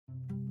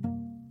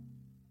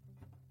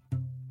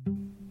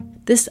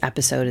This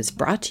episode is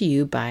brought to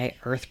you by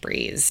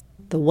EarthBreeze,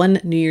 the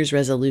one New Year's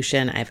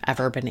resolution I've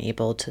ever been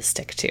able to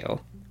stick to.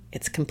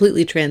 It's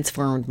completely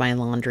transformed my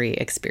laundry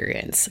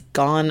experience.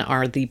 Gone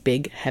are the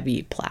big,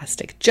 heavy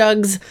plastic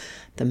jugs,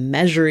 the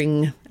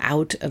measuring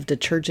out of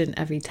detergent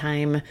every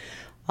time.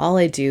 All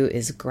I do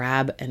is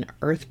grab an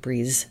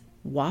EarthBreeze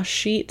wash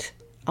sheet.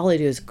 All I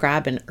do is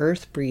grab an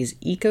EarthBreeze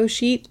Eco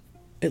Sheet.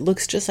 It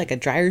looks just like a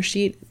dryer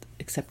sheet,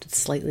 except it's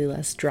slightly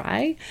less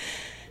dry.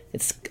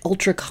 It's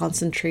ultra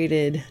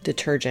concentrated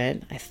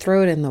detergent. I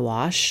throw it in the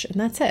wash and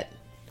that's it.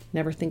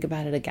 Never think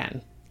about it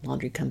again.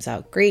 Laundry comes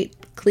out great,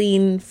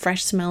 clean,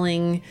 fresh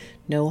smelling,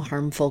 no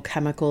harmful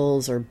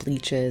chemicals or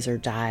bleaches or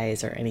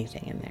dyes or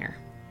anything in there.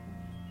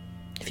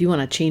 If you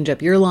want to change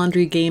up your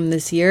laundry game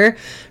this year,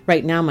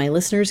 right now my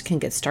listeners can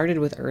get started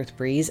with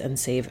EarthBreeze and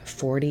save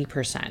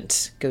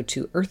 40%. Go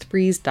to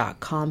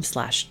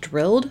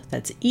earthbreeze.com/drilled.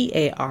 That's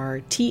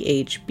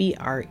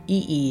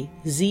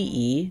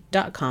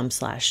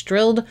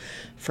EARTHBREEZE.com/drilled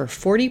for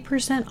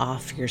 40%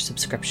 off your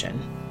subscription.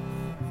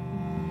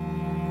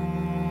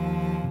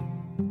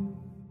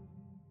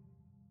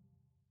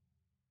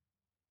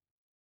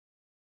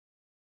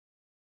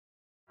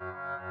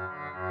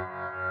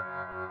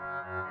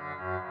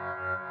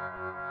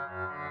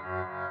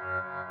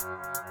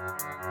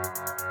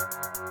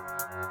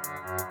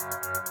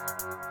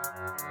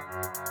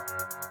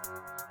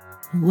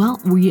 Well,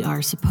 we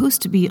are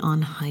supposed to be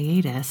on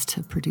hiatus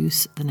to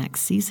produce the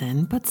next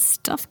season, but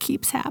stuff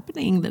keeps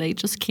happening that I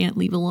just can't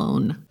leave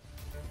alone.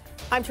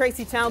 I'm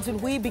Tracy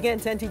Townsend. We begin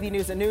 10 TV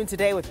News at noon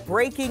today with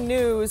breaking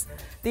news: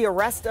 the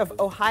arrest of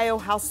Ohio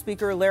House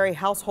Speaker Larry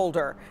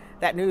Householder.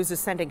 That news is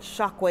sending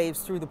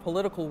shockwaves through the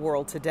political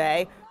world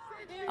today.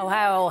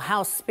 Ohio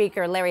House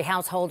Speaker Larry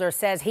Householder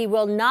says he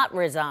will not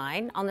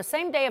resign on the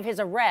same day of his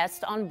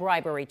arrest on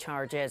bribery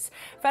charges.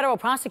 Federal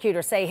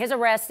prosecutors say his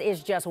arrest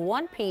is just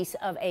one piece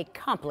of a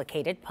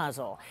complicated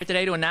puzzle.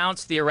 Today to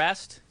announce the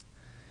arrest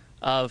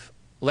of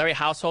Larry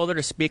Householder,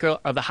 the Speaker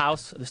of the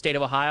House of the state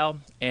of Ohio,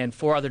 and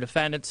 4 other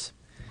defendants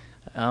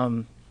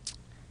for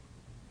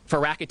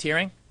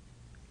racketeering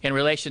in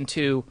relation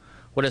to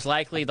what is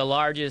likely the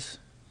largest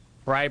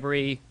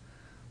bribery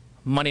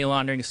money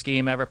laundering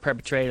scheme ever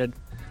perpetrated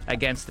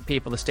against the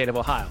people of the state of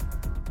Ohio.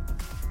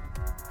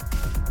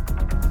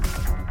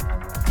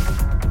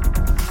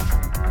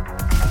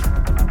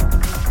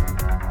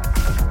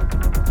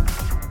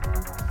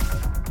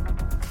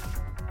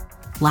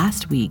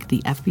 Last week,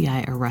 the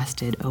FBI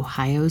arrested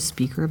Ohio's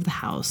Speaker of the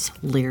House,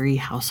 Larry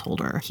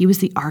Householder. He was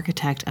the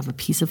architect of a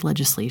piece of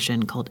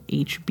legislation called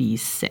HB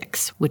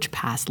 6, which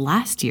passed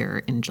last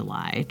year in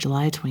July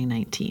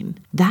 2019.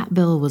 That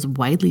bill was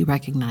widely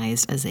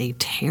recognized as a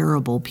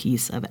terrible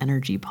piece of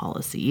energy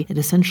policy. It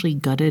essentially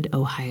gutted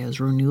Ohio's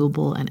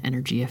renewable and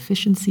energy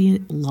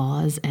efficiency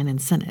laws and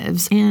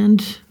incentives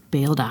and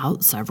bailed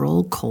out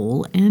several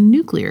coal and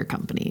nuclear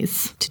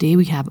companies. Today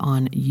we have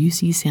on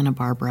UC Santa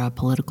Barbara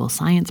political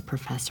science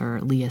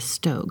professor Leah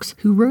Stokes,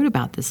 who wrote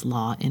about this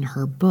law in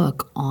her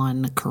book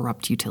on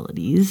corrupt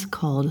utilities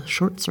called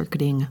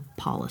Short-Circuiting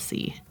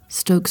Policy.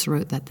 Stokes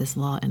wrote that this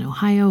law in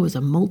Ohio was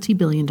a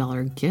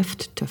multi-billion-dollar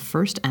gift to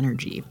First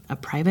Energy, a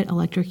private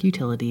electric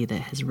utility that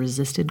has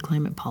resisted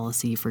climate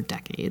policy for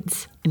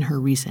decades. In her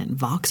recent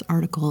Vox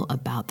article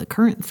about the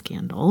current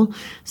scandal,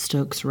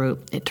 Stokes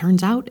wrote, "It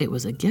turns out it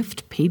was a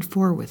gift paid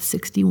for with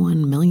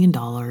 $61 million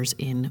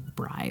in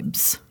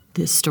bribes."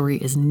 This story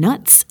is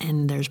nuts,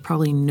 and there's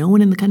probably no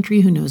one in the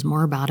country who knows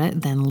more about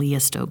it than Leah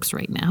Stokes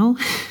right now.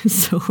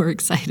 So we're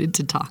excited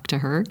to talk to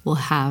her. We'll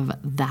have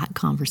that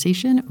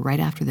conversation right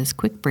after this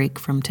quick break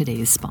from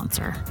today's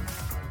sponsor.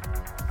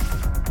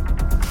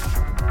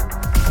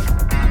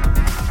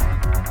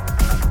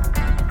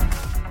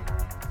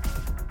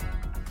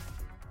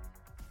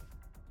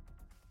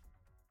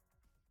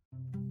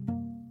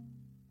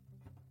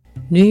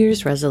 New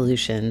Year's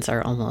resolutions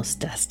are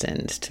almost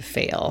destined to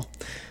fail.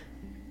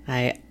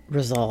 I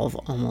resolve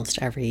almost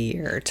every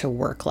year to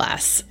work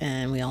less,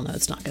 and we all know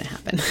it's not going to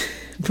happen.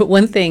 But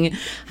one thing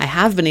I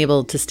have been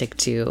able to stick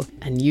to,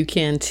 and you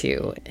can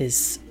too,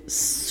 is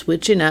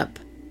switching up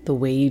the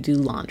way you do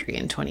laundry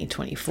in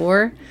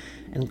 2024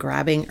 and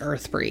grabbing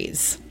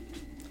EarthBreeze.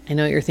 I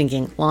know you're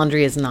thinking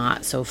laundry is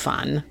not so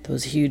fun.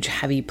 Those huge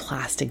heavy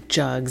plastic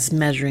jugs,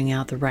 measuring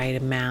out the right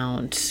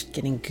amount,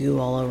 getting goo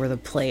all over the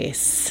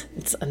place.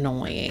 It's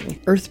annoying.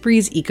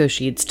 EarthBreeze Eco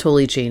Sheets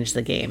totally changed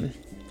the game.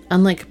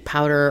 Unlike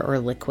powder or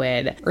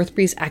liquid,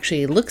 EarthBreeze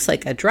actually looks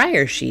like a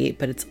dryer sheet,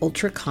 but it's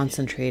ultra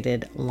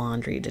concentrated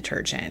laundry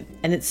detergent.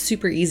 And it's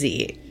super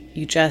easy.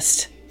 You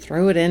just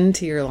throw it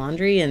into your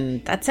laundry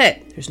and that's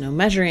it. There's no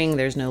measuring,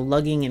 there's no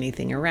lugging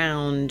anything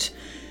around.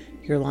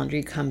 Your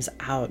laundry comes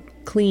out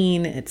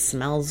clean, it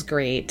smells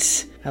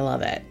great. I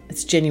love it.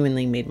 It's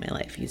genuinely made my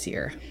life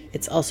easier.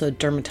 It's also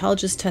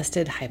dermatologist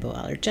tested,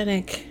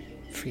 hypoallergenic,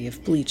 free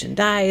of bleach and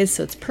dyes,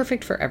 so it's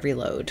perfect for every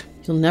load.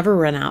 You'll never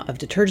run out of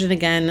detergent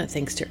again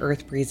thanks to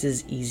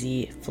EarthBreeze's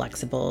easy,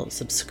 flexible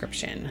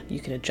subscription. You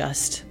can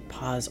adjust,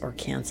 pause, or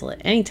cancel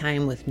at any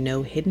time with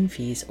no hidden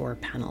fees or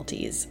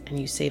penalties, and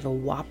you save a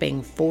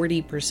whopping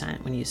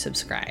 40% when you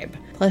subscribe.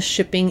 Plus,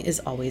 shipping is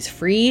always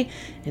free,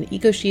 and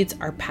EcoSheets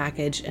are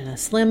packaged in a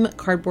slim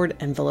cardboard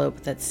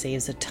envelope that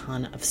saves a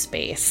ton of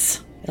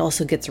space. It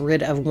also gets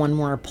rid of one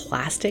more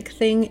plastic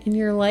thing in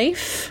your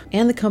life,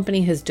 and the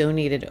company has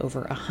donated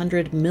over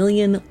 100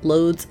 million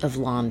loads of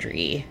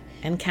laundry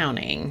and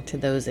counting to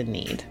those in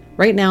need.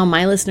 Right now,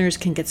 my listeners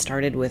can get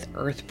started with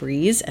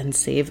EarthBreeze and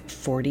save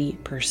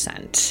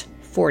 40%.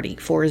 40.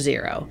 Go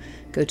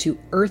to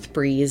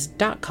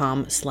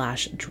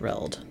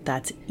earthbreeze.com/drilled.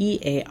 That's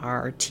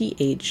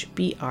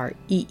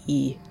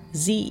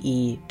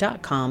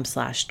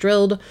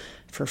EARTHBREEZE.com/drilled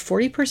for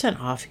 40%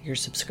 off your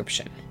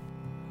subscription.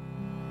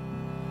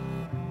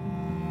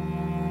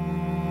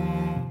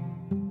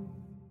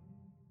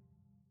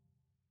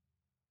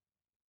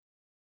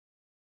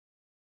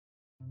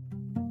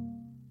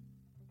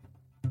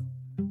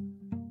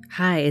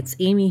 Hi, it's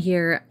Amy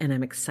here, and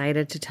I'm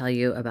excited to tell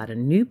you about a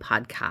new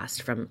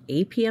podcast from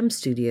APM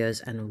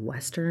Studios and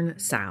Western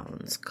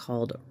Sounds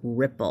called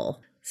Ripple.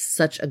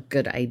 Such a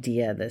good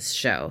idea, this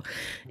show.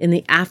 In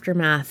the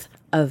aftermath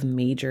of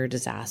major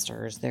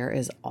disasters, there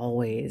is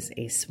always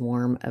a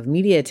swarm of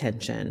media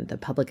attention. The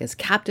public is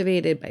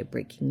captivated by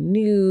breaking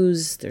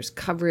news, there's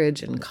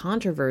coverage and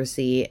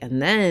controversy,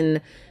 and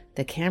then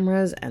the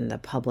cameras and the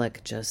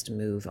public just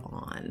move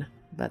on.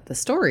 But the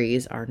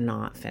stories are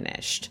not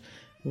finished.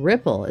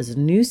 Ripple is a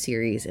new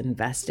series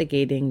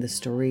investigating the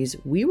stories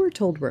we were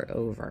told were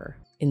over.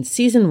 In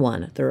season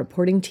 1, the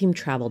reporting team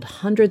traveled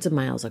hundreds of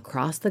miles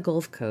across the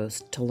Gulf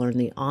Coast to learn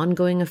the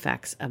ongoing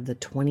effects of the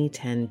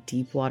 2010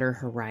 Deepwater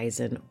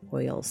Horizon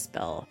oil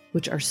spill,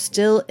 which are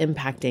still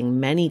impacting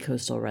many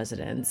coastal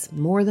residents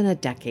more than a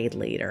decade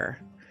later.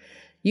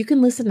 You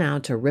can listen now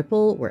to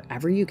Ripple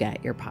wherever you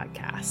get your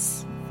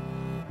podcasts.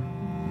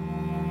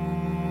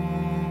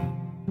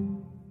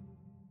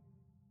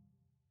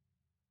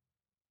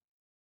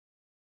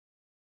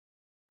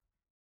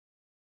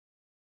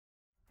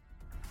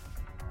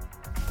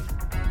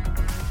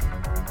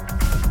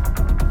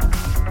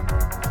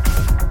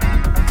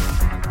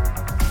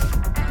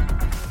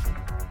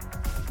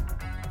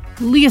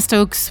 Leah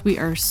Stokes, we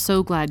are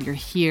so glad you're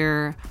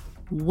here.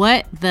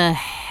 What the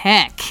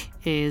heck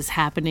is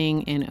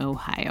happening in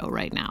Ohio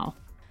right now?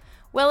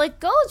 Well, it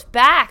goes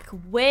back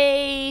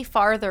way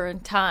farther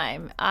in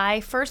time.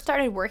 I first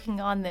started working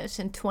on this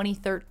in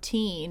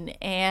 2013,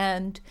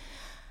 and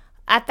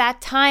at that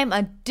time,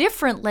 a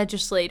different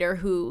legislator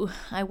who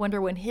I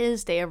wonder when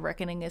his day of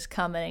reckoning is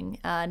coming,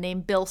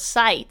 named Bill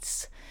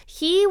Seitz,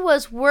 he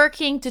was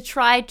working to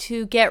try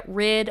to get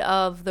rid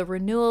of the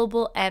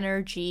renewable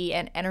energy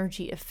and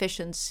energy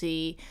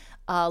efficiency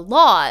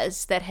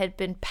laws that had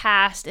been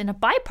passed in a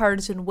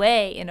bipartisan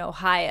way in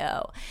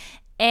Ohio.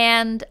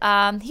 And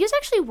he was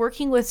actually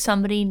working with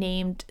somebody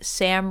named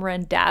Sam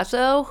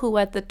Randazzo, who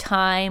at the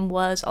time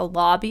was a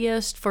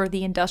lobbyist for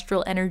the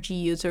Industrial Energy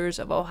Users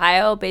of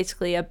Ohio,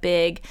 basically a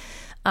big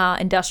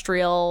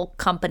industrial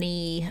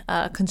company,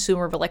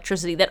 consumer of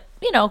electricity that,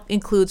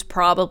 includes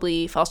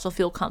probably fossil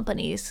fuel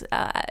companies,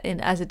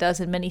 as it does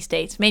in many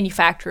states,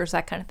 manufacturers,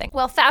 that kind of thing.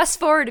 Well, fast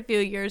forward a few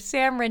years,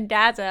 Sam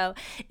Randazzo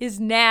is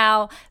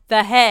now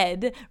the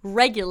head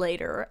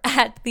regulator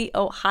at the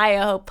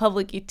Ohio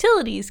Public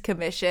Utilities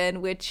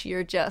Commission, which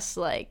you're just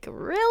like,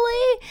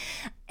 really?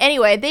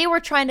 Anyway, they were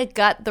trying to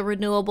gut the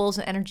renewables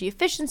and energy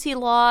efficiency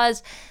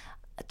laws.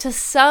 To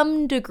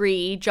some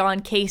degree,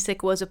 John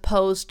Kasich was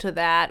opposed to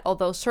that,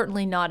 although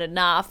certainly not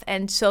enough.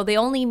 And so they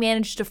only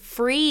managed to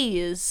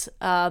freeze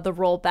the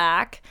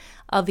rollback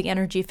of the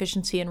energy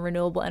efficiency and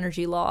renewable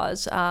energy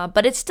laws.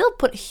 But it still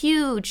put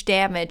huge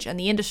damage on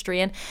the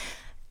industry. And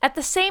at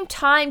the same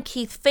time,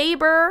 Keith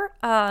Faber,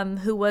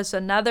 who was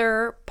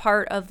another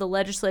part of the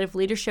legislative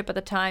leadership at the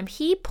time,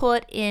 he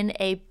put in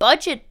a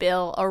budget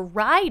bill, a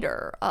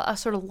rider, a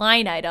sort of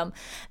line item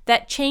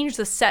that changed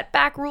the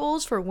setback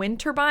rules for wind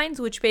turbines,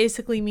 which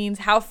basically means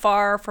how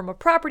far from a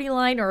property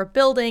line or a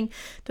building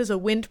does a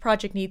wind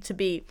project need to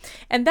be.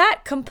 And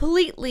that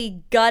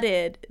completely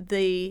gutted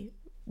the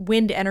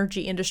wind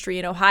energy industry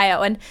in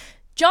Ohio. And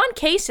John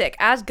Kasich,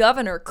 as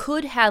governor,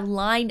 could have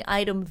line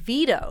item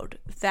vetoed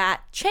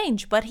that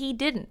change, but he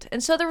didn't.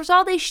 And so there was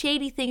all these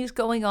shady things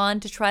going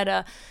on to try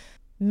to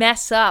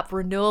mess up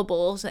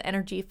renewables and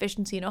energy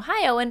efficiency in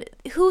Ohio. And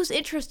whose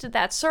interest did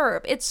that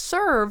serve? It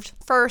served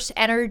First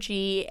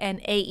Energy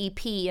and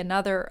AEP,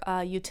 another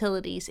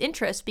utilities'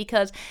 interest,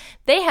 because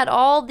they had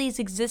all these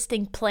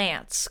existing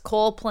plants,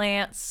 coal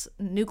plants,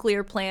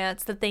 nuclear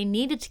plants, that they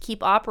needed to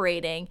keep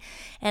operating.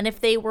 And if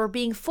they were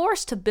being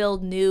forced to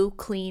build new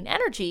clean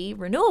energy,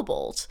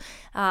 renewables,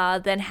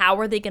 then how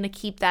are they going to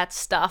keep that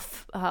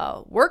stuff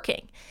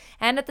working?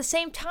 And at the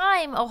same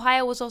time,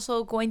 Ohio was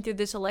also going through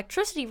this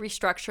electricity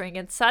restructuring,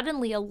 and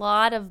suddenly a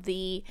lot of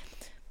the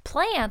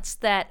plants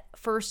that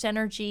First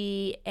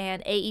Energy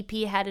and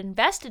AEP had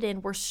invested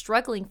in were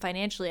struggling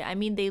financially. I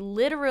mean, they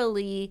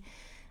literally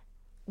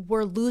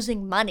were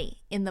losing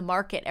money in the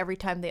market every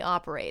time they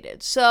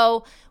operated.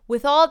 So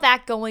with all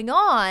that going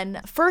on,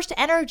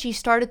 FirstEnergy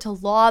started to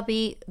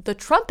lobby the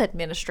Trump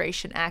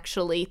administration,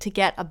 actually, to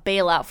get a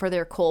bailout for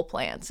their coal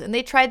plants. And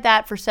they tried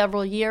that for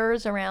several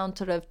years, around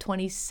sort of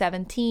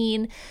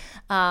 2017.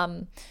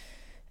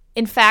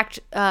 In fact,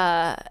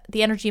 the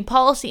Energy and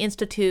Policy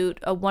Institute,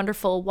 a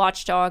wonderful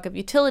watchdog of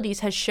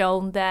utilities, has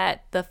shown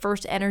that the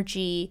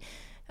FirstEnergy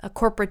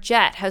corporate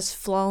jet has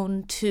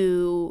flown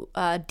to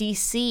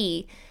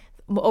D.C.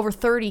 over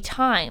 30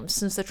 times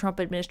since the Trump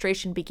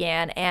administration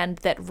began, and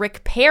that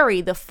Rick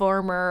Perry, the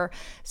former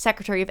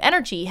Secretary of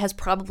Energy, has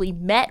probably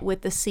met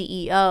with the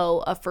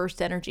CEO of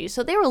FirstEnergy.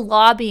 So they were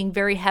lobbying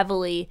very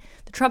heavily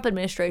the Trump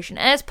administration.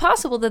 And it's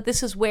possible that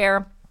this is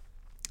where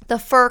the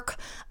FERC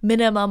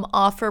minimum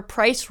offer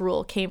price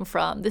rule came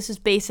from. This is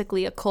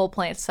basically a coal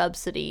plant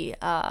subsidy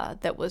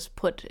that was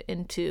put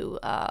into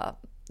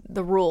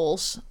the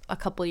rules a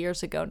couple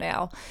years ago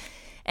now.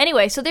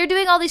 Anyway, so they're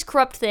doing all these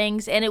corrupt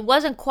things, and it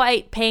wasn't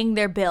quite paying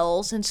their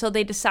bills, and so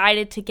they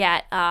decided to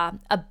get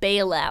a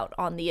bailout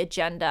on the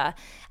agenda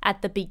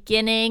at the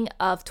beginning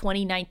of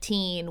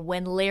 2019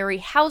 when Larry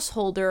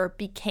Householder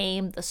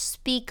became the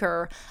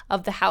Speaker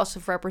of the House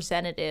of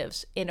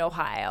Representatives in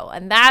Ohio,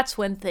 and that's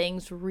when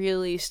things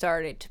really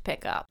started to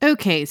pick up.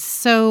 Okay,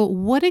 so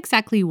what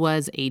exactly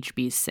was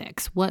HB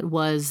 6? What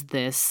was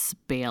this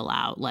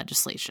bailout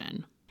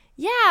legislation?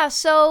 Yeah,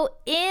 so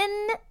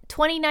in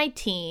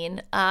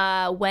 2019,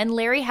 when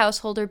Larry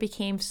Householder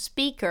became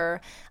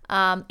Speaker,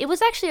 it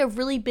was actually a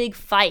really big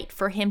fight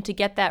for him to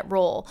get that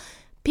role.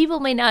 People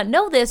may not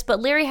know this,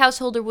 but Larry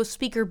Householder was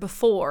Speaker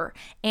before,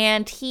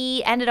 and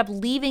he ended up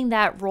leaving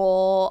that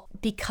role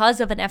because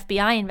of an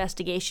FBI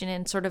investigation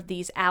and sort of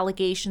these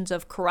allegations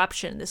of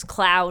corruption, this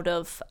cloud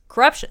of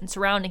corruption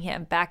surrounding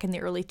him back in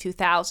the early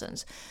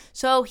 2000s.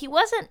 So he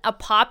wasn't a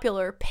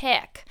popular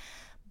pick,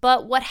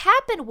 but what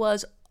happened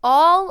was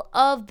all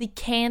of the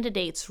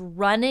candidates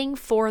running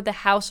for the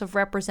House of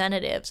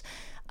Representatives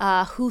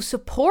who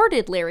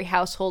supported Larry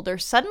Householder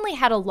suddenly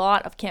had a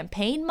lot of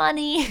campaign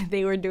money.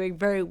 They were doing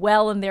very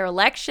well in their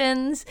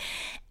elections.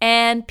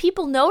 And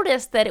people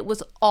noticed that it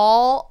was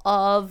all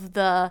of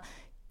the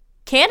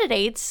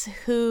candidates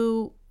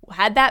who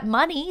had that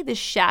money, this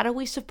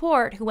shadowy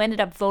support, who ended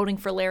up voting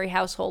for Larry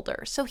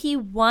Householder. So he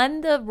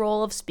won the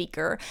role of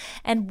Speaker,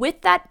 and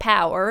with that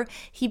power,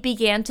 he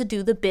began to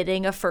do the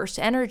bidding of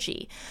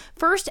FirstEnergy.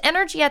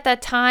 FirstEnergy at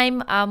that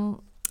time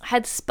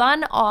had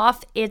spun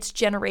off its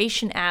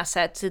generation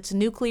assets, its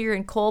nuclear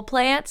and coal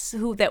plants,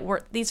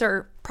 these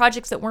are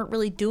projects that weren't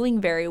really doing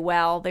very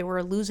well. They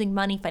were losing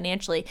money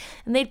financially.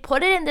 And they'd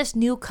put it in this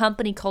new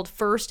company called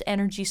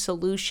FirstEnergy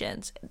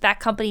Solutions. That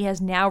company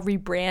has now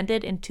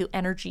rebranded into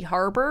Energy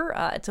Harbor.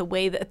 It's a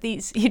way that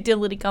these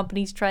utility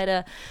companies try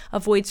to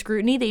avoid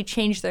scrutiny. They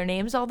change their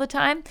names all the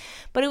time.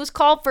 But it was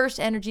called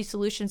FirstEnergy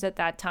Solutions at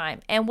that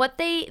time. And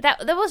that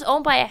was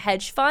owned by a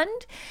hedge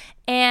fund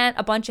and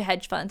a bunch of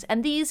hedge funds.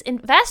 And these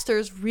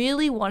investors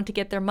really wanted to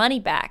get their money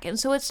back. And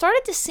so it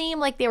started to seem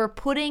like they were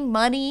putting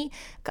money,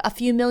 a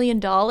few $1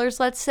 million,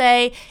 let's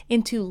say,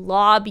 into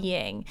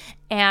lobbying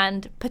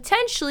and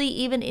potentially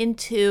even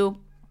into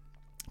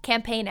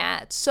campaign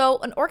ads. So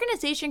an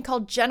organization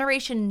called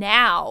Generation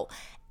Now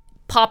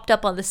popped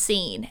up on the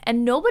scene,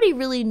 and nobody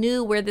really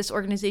knew where this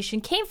organization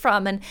came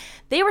from. And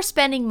they were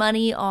spending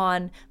money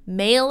on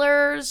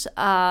mailers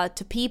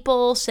to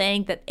people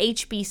saying that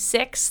HB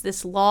 6,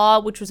 this law,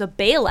 which was a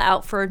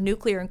bailout for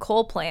nuclear and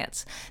coal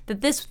plants,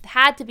 that this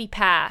had to be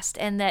passed,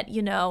 and that,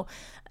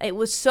 it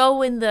was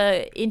so in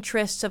the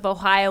interests of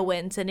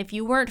Ohioans, and if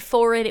you weren't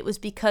for it, it was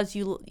because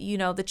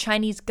the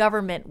Chinese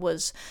government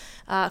was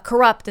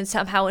corrupt and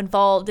somehow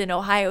involved in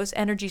Ohio's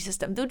energy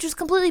system, which is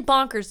completely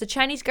bonkers. The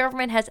Chinese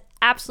government has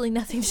absolutely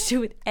nothing to do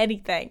with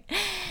anything,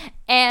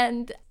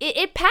 and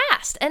it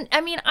passed. And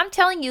I mean, I'm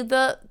telling you,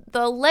 the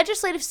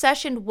legislative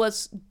session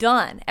was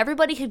done.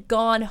 Everybody had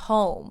gone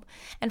home,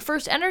 and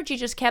FirstEnergy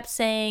just kept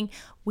saying,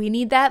 "We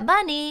need that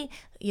money.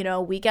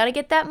 We got to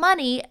get that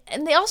money."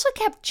 And they also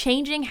kept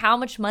changing how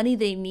much money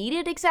they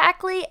needed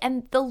exactly.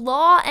 And the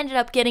law ended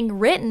up getting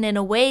written in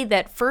a way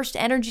that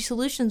FirstEnergy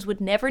Solutions would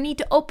never need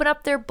to open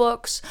up their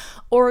books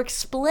or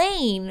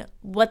explain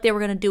what they were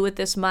going to do with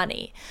this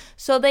money.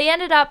 So they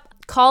ended up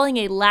calling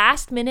a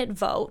last-minute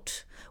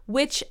vote,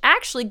 which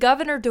actually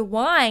Governor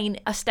DeWine,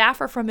 a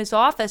staffer from his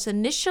office,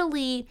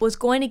 initially was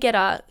going to get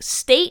a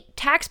state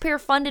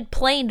taxpayer-funded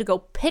plane to go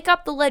pick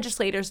up the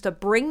legislators to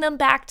bring them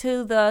back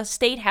to the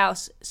state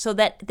house so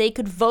that they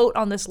could vote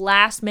on this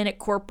last-minute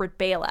corporate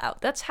bailout.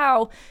 That's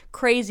how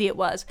crazy it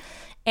was.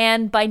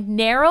 And by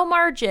narrow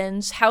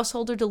margins,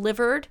 Householder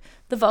delivered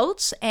the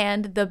votes,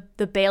 and the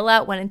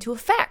bailout went into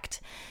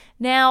effect.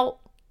 Now,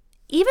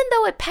 even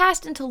though it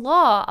passed into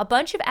law, a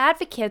bunch of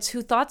advocates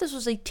who thought this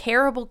was a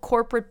terrible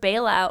corporate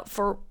bailout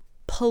for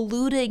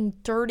polluting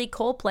dirty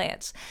coal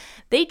plants,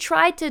 they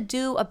tried to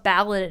do a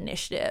ballot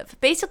initiative.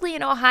 Basically,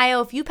 in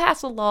Ohio, if you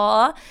pass a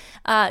law,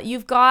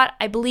 you've got,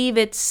 I believe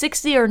it's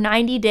 60 or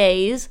 90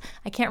 days,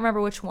 I can't remember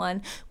which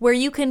one, where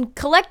you can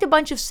collect a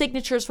bunch of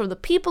signatures from the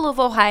people of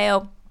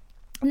Ohio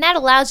And that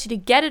allows you to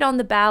get it on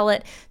the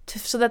ballot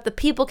so that the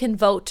people can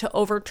vote to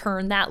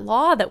overturn that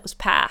law that was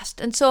passed.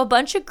 And so a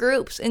bunch of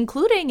groups,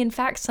 including, in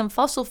fact, some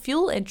fossil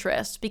fuel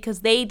interests,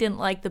 because they didn't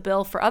like the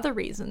bill for other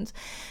reasons,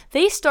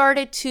 they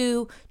started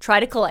to try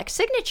to collect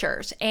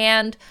signatures.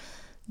 And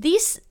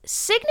these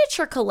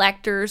signature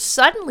collectors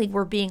suddenly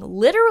were being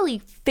literally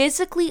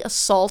physically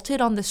assaulted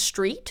on the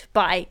street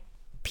by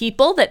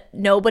people that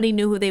nobody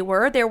knew who they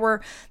were. There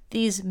were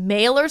these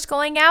mailers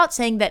going out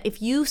saying that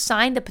if you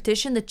signed the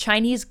petition, the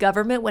Chinese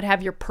government would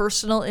have your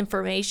personal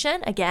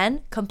information.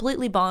 Again,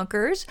 completely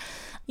bonkers.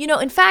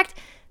 In fact,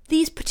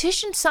 these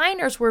petition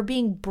signers were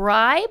being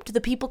bribed,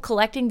 the people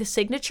collecting the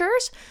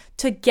signatures,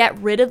 to get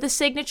rid of the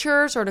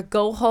signatures or to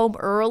go home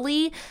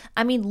early.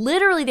 I mean,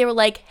 literally, they were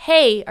like,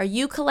 hey, are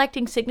you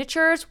collecting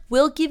signatures?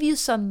 We'll give you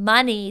some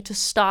money to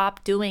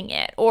stop doing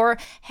it. Or,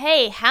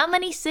 hey, how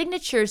many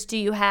signatures do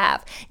you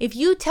have? If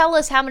you tell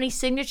us how many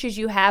signatures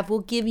you have, we'll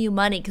give you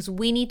money because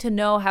we need to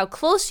know how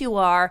close you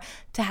are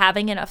to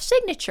having enough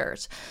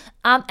signatures.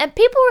 And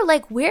people were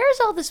like, where's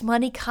all this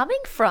money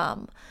coming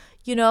from?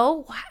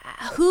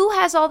 Who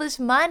has all this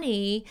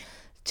money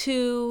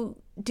to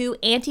do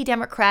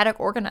anti-democratic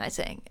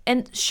organizing?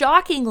 And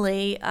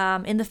shockingly,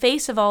 in the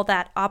face of all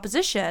that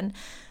opposition,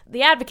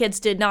 the advocates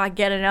did not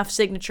get enough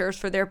signatures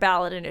for their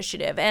ballot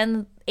initiative.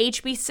 And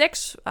HB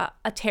 6,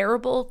 a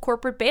terrible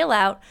corporate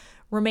bailout,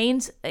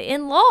 remains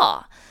in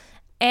law.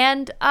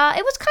 And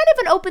it was kind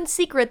of an open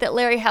secret that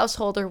Larry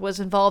Householder was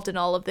involved in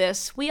all of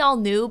this. We all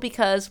knew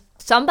because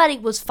somebody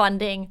was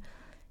funding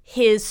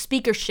his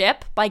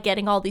speakership by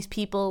getting all these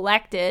people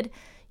elected.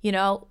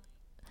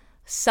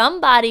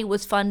 Somebody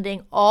was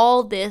funding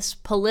all this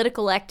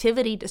political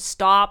activity to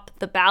stop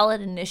the ballot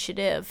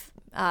initiative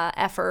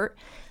effort.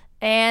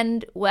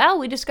 And, well,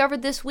 we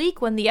discovered this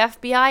week when the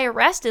FBI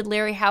arrested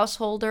Larry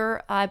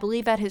Householder, I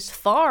believe at his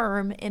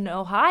farm in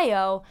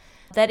Ohio,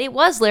 that it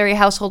was Larry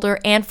Householder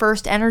and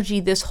First Energy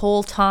this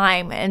whole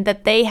time, and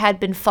that they had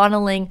been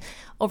funneling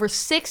over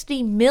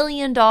 $60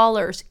 million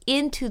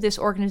into this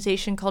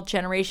organization called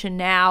Generation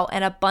Now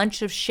and a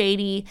bunch of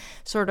shady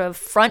sort of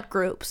front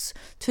groups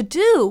to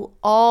do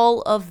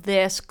all of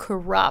this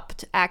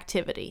corrupt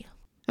activity.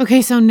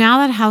 Okay, so now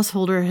that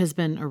Householder has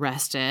been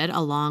arrested,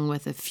 along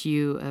with a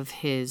few of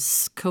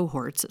his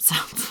cohorts, it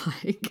sounds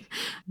like,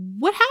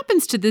 what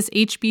happens to this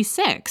HB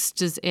 6?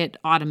 Does it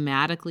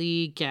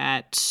automatically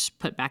get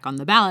put back on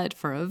the ballot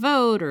for a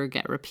vote or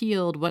get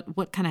repealed?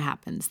 What kind of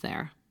happens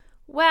there?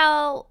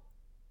 Well,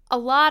 a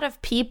lot of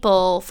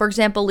people, for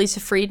example, Lisa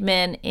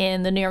Friedman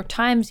in the New York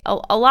Times,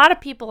 a lot of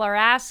people are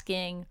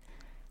asking,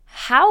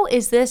 how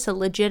is this a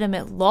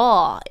legitimate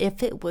law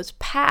if it was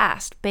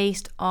passed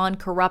based on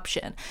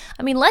corruption?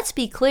 I mean, let's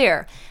be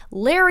clear.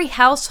 Larry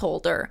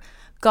Householder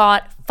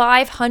got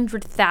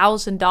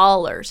 $500,000,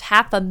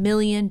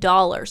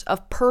 $500,000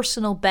 of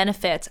personal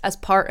benefits as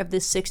part of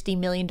this $60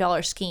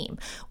 million scheme.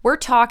 We're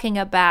talking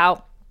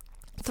about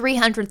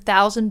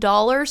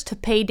 $300,000 to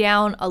pay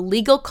down a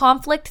legal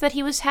conflict that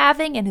he was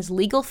having and his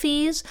legal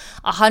fees,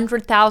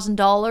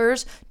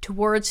 $100,000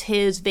 towards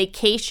his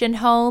vacation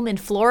home in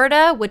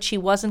Florida, which he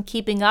wasn't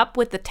keeping up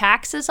with the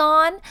taxes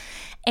on,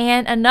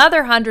 and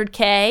another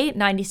 $100K,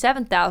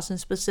 $97,000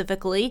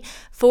 specifically,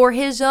 for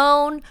his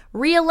own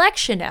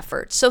re-election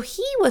efforts. So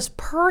he was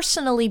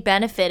personally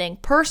benefiting,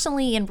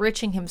 personally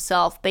enriching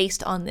himself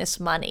based on this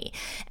money.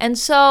 And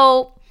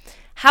so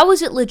how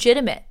is it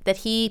legitimate that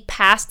he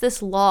passed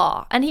this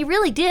law? And he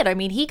really did. I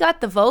mean, he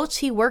got the votes.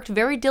 He worked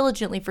very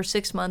diligently for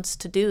 6 months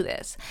to do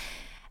this.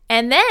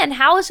 And then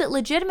how is it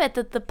legitimate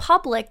that the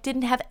public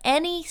didn't have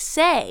any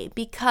say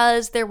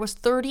because there was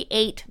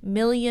 $38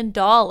 million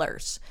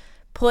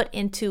put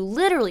into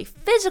literally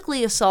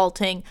physically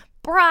assaulting,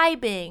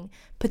 bribing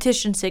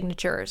petition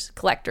signatures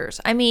collectors?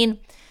 I mean,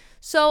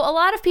 so a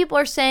lot of people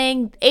are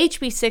saying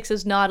HB 6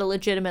 is not a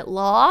legitimate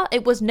law.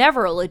 It was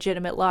never a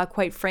legitimate law,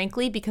 quite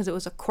frankly, because it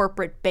was a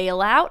corporate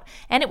bailout,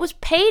 and it was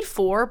paid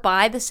for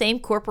by the same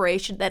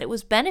corporation that it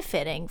was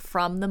benefiting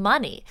from the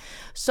money.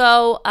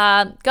 So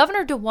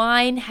Governor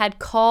DeWine had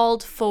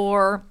called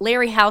for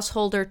Larry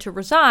Householder to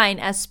resign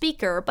as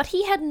Speaker, but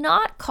he had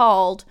not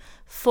called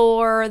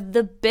for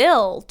the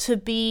bill to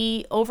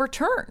be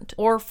overturned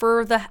or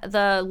for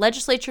the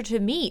legislature to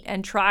meet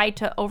and try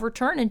to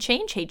overturn and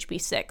change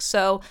HB 6.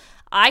 So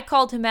I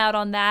called him out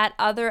on that.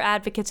 Other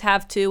advocates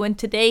have too. And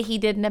today he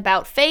did an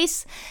about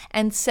face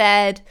and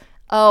said,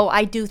 oh,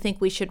 I do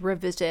think we should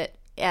revisit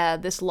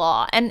this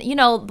law. And, you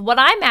know, what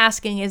I'm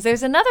asking is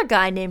there's another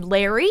guy named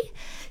Larry.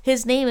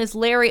 His name is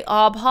Larry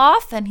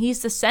Obhoff, and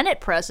he's the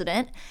Senate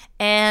president.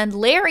 And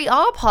Larry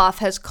Obhoff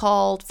has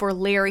called for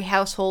Larry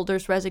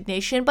Householder's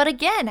resignation, but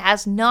again,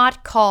 has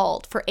not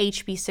called for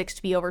HB 6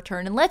 to be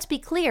overturned. And let's be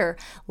clear,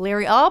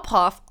 Larry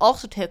Obhoff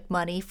also took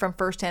money from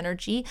First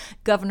Energy.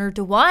 Governor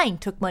DeWine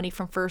took money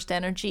from First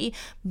Energy.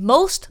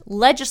 Most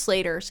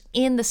legislators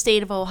in the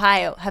state of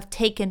Ohio have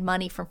taken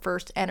money from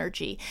First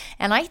Energy.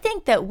 And I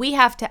think that we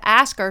have to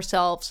ask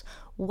ourselves,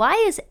 why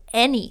is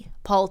any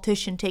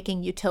politician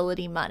taking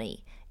utility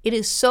money? It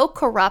is so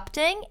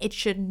corrupting, it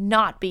should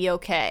not be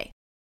okay.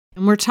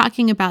 And we're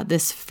talking about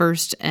this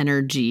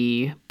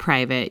FirstEnergy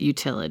private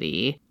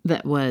utility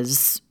that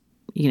was,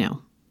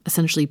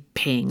 essentially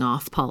paying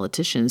off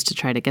politicians to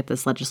try to get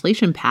this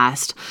legislation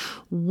passed.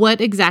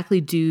 What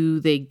exactly do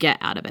they get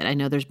out of it? I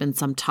know there's been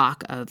some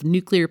talk of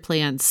nuclear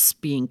plants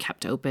being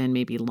kept open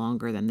maybe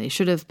longer than they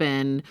should have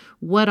been.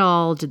 What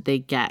all did they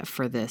get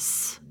for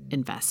this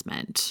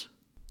investment?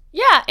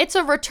 Yeah, it's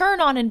a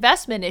return on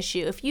investment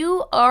issue. If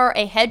you are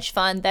a hedge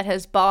fund that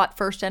has bought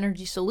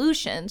FirstEnergy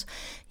Solutions,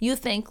 you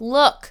think,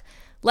 look,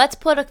 let's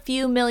put a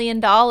few $1 million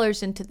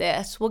into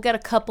this. We'll get a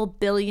couple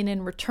billion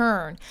in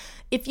return.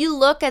 If you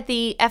look at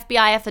the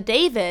FBI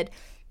affidavit,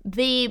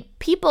 the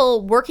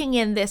people working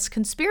in this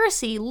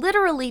conspiracy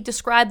literally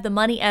described the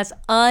money as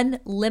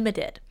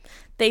unlimited.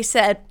 They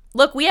said,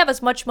 look, we have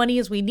as much money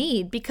as we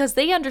need, because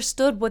they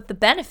understood what the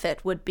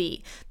benefit would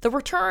be. The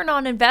return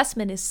on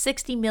investment is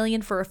 $60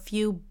 million for a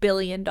few $1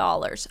 billion.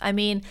 I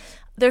mean,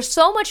 there's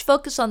so much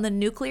focus on the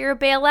nuclear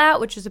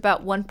bailout, which is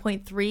about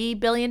 $1.3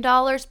 billion,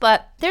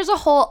 but there's a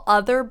whole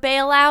other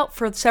bailout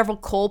for several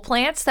coal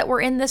plants that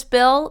were in this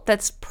bill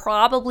that's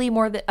probably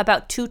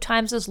about 2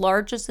 times as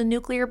large as the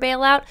nuclear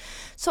bailout.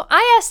 So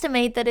I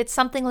estimate that it's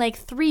something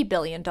like $3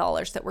 billion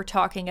that we're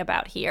talking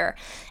about here.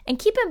 And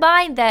keep in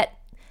mind that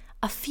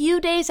a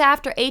few days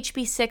after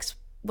HB 6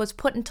 was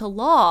put into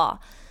law,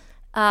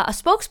 a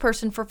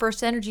spokesperson for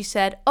FirstEnergy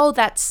said,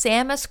 that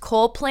Samus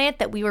coal plant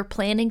that we were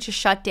planning to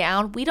shut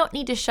down, we don't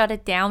need to shut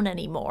it down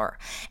anymore.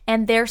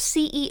 And their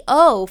CEO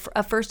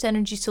of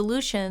FirstEnergy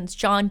Solutions,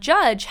 John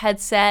Judge,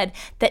 had said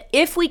that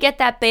if we get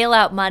that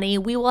bailout money,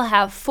 we will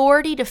have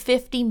 $40 to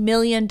 $50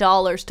 million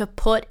to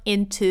put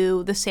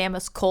into the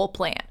Samus coal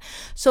plant.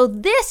 So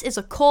this is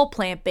a coal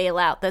plant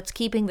bailout that's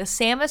keeping the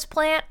Samus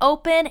plant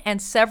open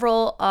and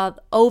several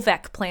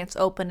OVEC plants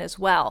open as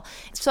well.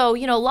 So,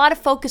 a lot of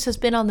focus has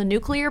been on the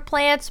nuclear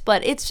plant,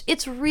 but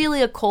it's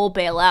really a coal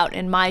bailout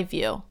in my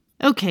view.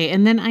 Okay,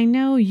 and then I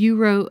know you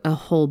wrote a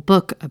whole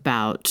book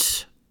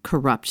about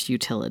corrupt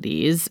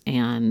utilities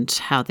and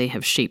how they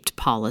have shaped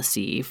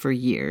policy for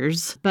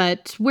years.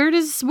 But where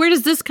does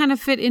this kind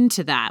of fit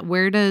into that?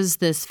 Where does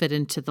this fit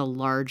into the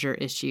larger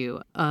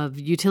issue of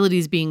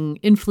utilities being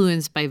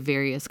influenced by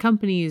various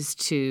companies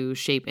to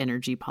shape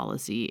energy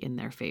policy in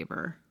their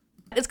favor?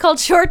 It's called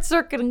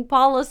short-circuiting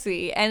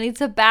policy, and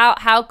it's about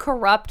how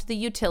corrupt the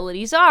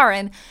utilities are.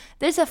 And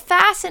there's a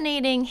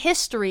fascinating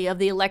history of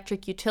the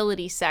electric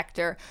utility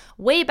sector.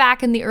 Way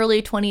back in the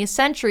early 20th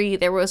century,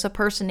 there was a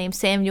person named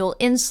Samuel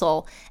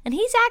Insull, and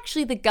he's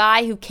actually the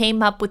guy who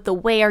came up with the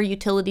way our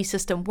utility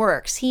system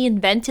works. He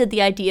invented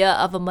the idea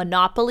of a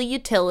monopoly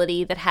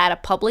utility that had a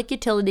public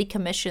utility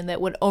commission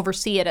that would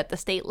oversee it at the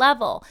state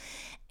level.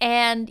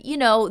 And,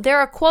 there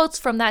are quotes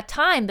from that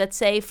time that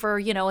say for,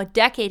 a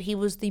decade, he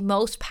was the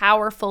most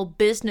powerful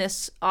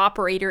business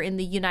operator in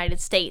the United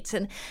States.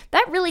 And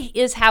that really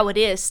is how it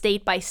is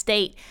state by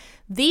state.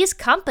 These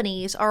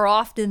companies are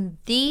often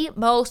the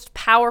most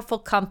powerful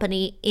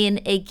company in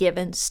a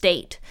given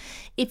state.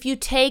 If you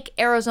take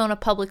Arizona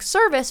Public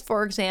Service,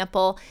 for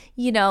example,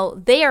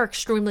 they are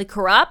extremely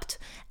corrupt.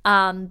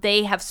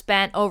 They have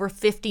spent over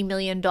 $50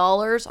 million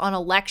on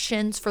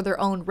elections for their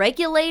own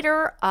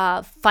regulator,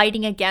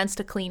 fighting against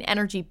a clean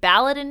energy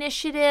ballot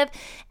initiative.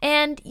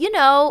 And,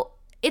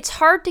 it's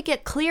hard to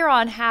get clear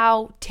on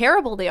how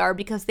terrible they are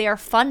because they are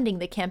funding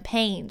the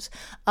campaigns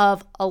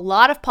of a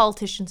lot of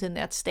politicians in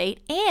that state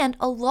and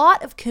a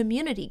lot of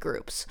community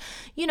groups.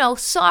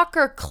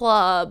 Soccer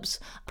clubs,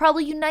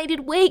 probably United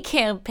Way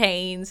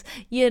campaigns,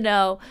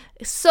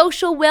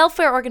 social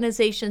welfare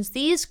organizations.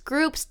 These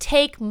groups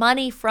take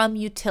money from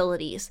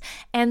utilities.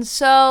 And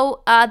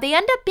so they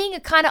end up being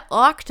a kind of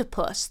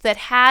octopus that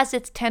has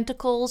its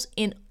tentacles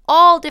in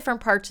all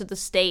different parts of the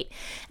state.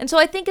 And so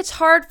I think it's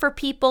hard for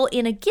people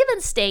in a given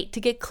state to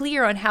get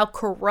clear on how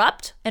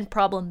corrupt and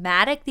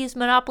problematic these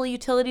monopoly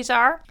utilities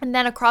are. And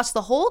then across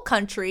the whole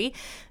country,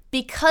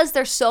 because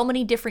there's so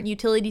many different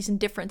utilities in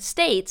different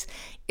states,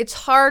 it's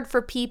hard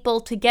for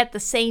people to get the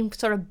same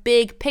sort of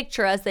big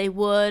picture as they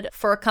would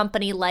for a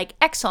company like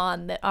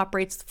Exxon that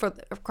operates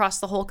across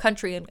the whole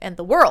country and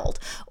the world,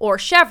 or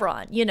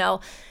Chevron.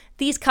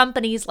 These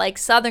companies like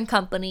Southern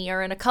Company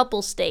are in a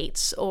couple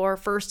states, or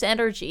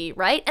FirstEnergy,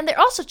 right? And they're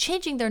also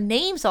changing their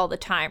names all the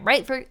time,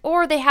 right?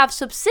 Or they have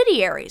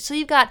subsidiaries. So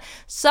you've got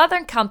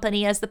Southern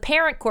Company as the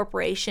parent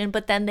corporation,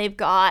 but then they've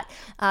got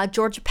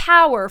Georgia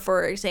Power,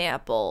 for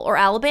example, or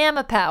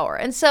Alabama Power.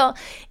 And so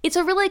it's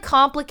a really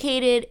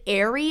complicated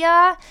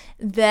area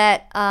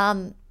that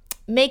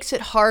makes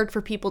it hard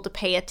for people to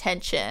pay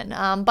attention.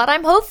 But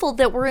I'm hopeful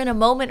that we're in a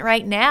moment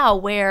right now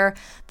where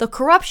the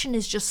corruption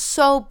is just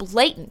so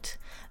blatant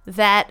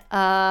that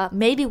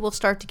maybe we'll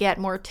start to get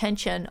more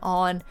attention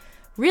on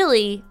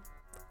really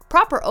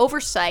proper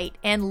oversight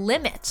and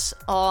limits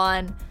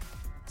on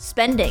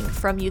spending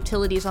from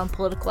utilities on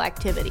political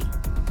activity.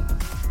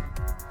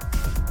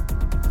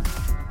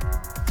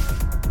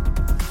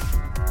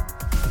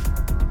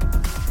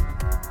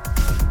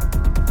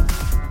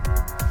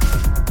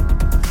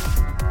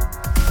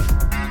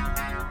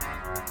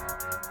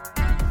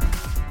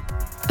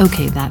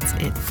 Okay, that's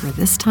it for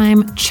this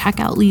time. Check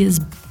out Leah's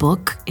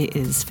book. It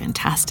is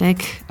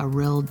fantastic. A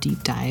real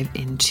deep dive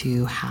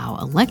into how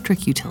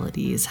electric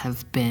utilities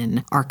have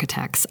been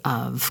architects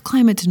of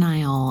climate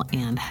denial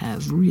and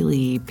have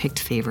really picked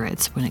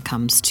favorites when it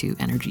comes to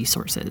energy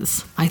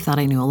sources. I thought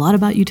I knew a lot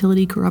about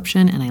utility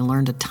corruption, and I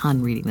learned a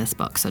ton reading this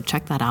book, so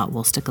check that out.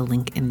 We'll stick a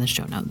link in the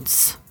show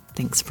notes.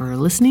 Thanks for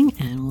listening,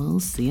 and we'll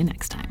see you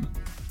next time.